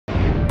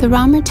The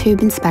ROMER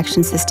tube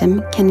inspection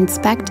system can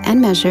inspect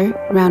and measure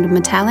round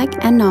metallic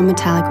and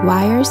non-metallic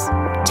wires,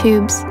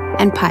 tubes,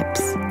 and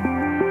pipes.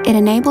 It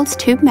enables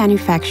tube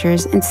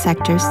manufacturers in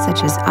sectors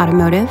such as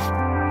automotive,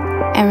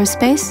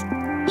 aerospace,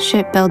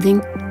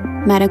 shipbuilding,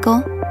 medical,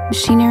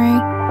 machinery,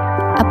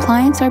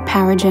 appliance, or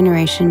power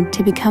generation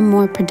to become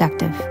more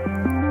productive.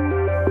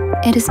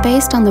 It is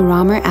based on the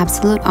ROMER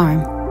Absolute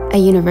Arm, a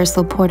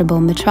universal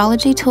portable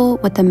metrology tool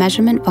with a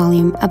measurement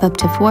volume of up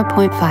to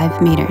 4.5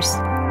 meters.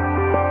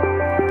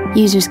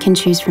 Users can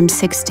choose from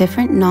 6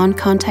 different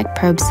non-contact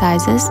probe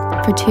sizes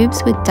for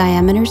tubes with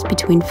diameters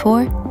between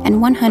 4 and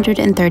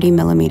 130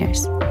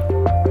 millimeters.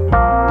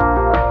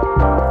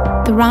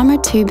 The ROMER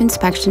tube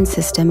inspection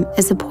system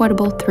is a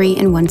portable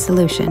 3-in-1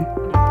 solution.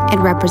 It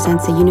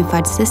represents a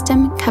unified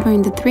system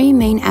covering the 3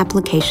 main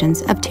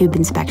applications of tube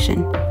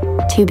inspection: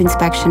 tube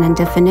inspection and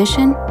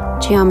definition,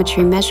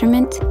 geometry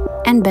measurement,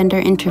 and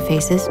bender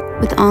interfaces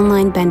with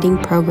online bending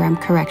program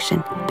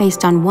correction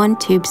based on one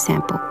tube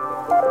sample.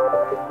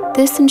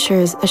 This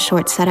ensures a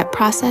short setup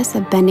process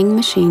of bending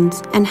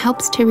machines and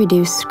helps to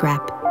reduce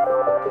scrap.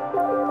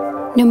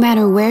 No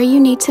matter where you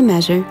need to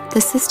measure, the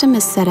system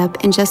is set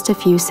up in just a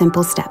few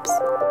simple steps.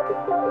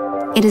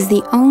 It is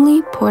the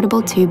only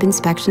portable tube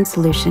inspection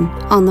solution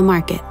on the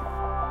market.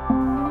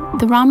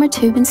 The ROMER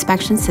tube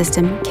inspection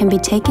system can be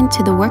taken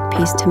to the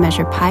workpiece to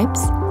measure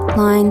pipes,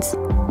 lines,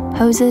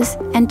 hoses,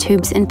 and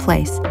tubes in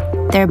place,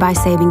 thereby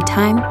saving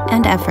time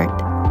and effort.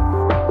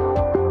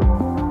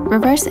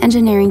 Reverse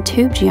engineering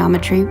tube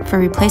geometry for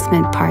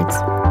replacement parts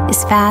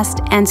is fast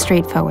and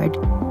straightforward,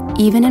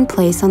 even in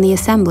place on the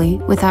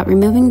assembly without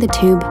removing the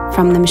tube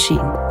from the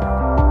machine.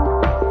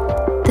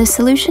 The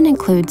solution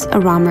includes a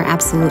ROMER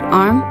Absolute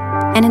Arm,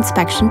 an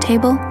inspection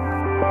table,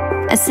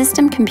 a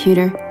system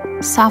computer,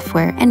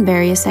 software, and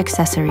various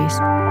accessories.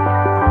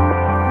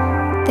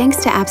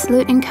 Thanks to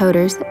Absolute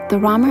encoders, the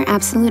ROMER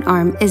Absolute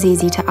Arm is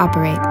easy to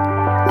operate.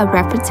 A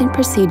referencing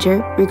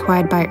procedure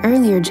required by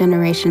earlier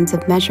generations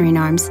of measuring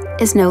arms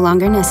is no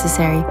longer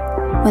necessary.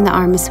 When the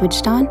arm is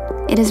switched on,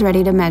 it is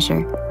ready to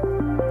measure.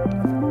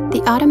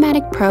 The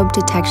automatic probe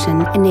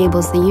detection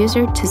enables the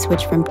user to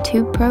switch from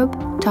tube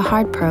probe to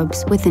hard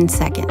probes within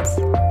seconds.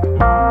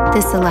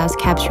 This allows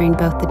capturing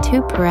both the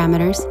tube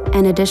parameters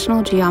and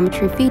additional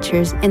geometry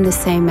features in the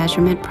same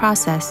measurement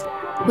process,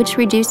 which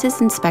reduces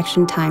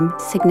inspection time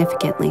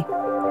significantly.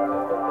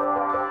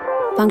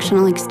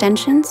 Functional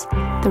extensions,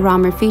 the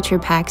ROMER feature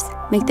packs,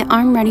 make the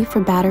arm ready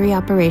for battery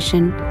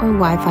operation or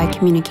Wi-Fi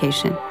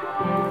communication.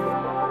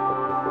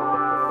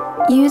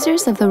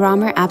 Users of the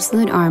ROMER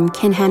Absolute Arm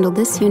can handle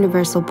this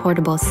universal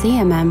portable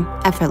CMM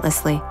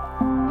effortlessly.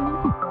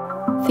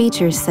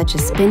 Features such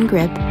as spin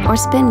grip or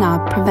spin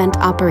knob prevent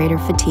operator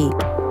fatigue.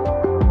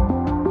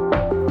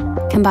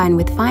 Combined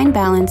with fine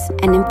balance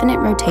and infinite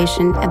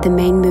rotation of the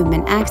main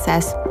movement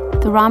axis,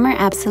 the ROMER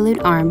Absolute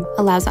Arm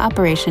allows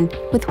operation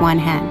with one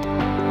hand.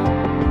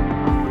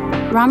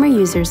 ROMER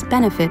users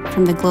benefit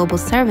from the global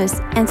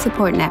service and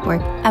support network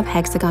of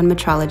Hexagon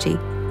Metrology.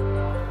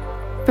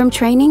 From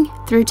training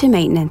through to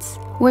maintenance,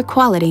 where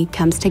quality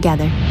comes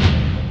together.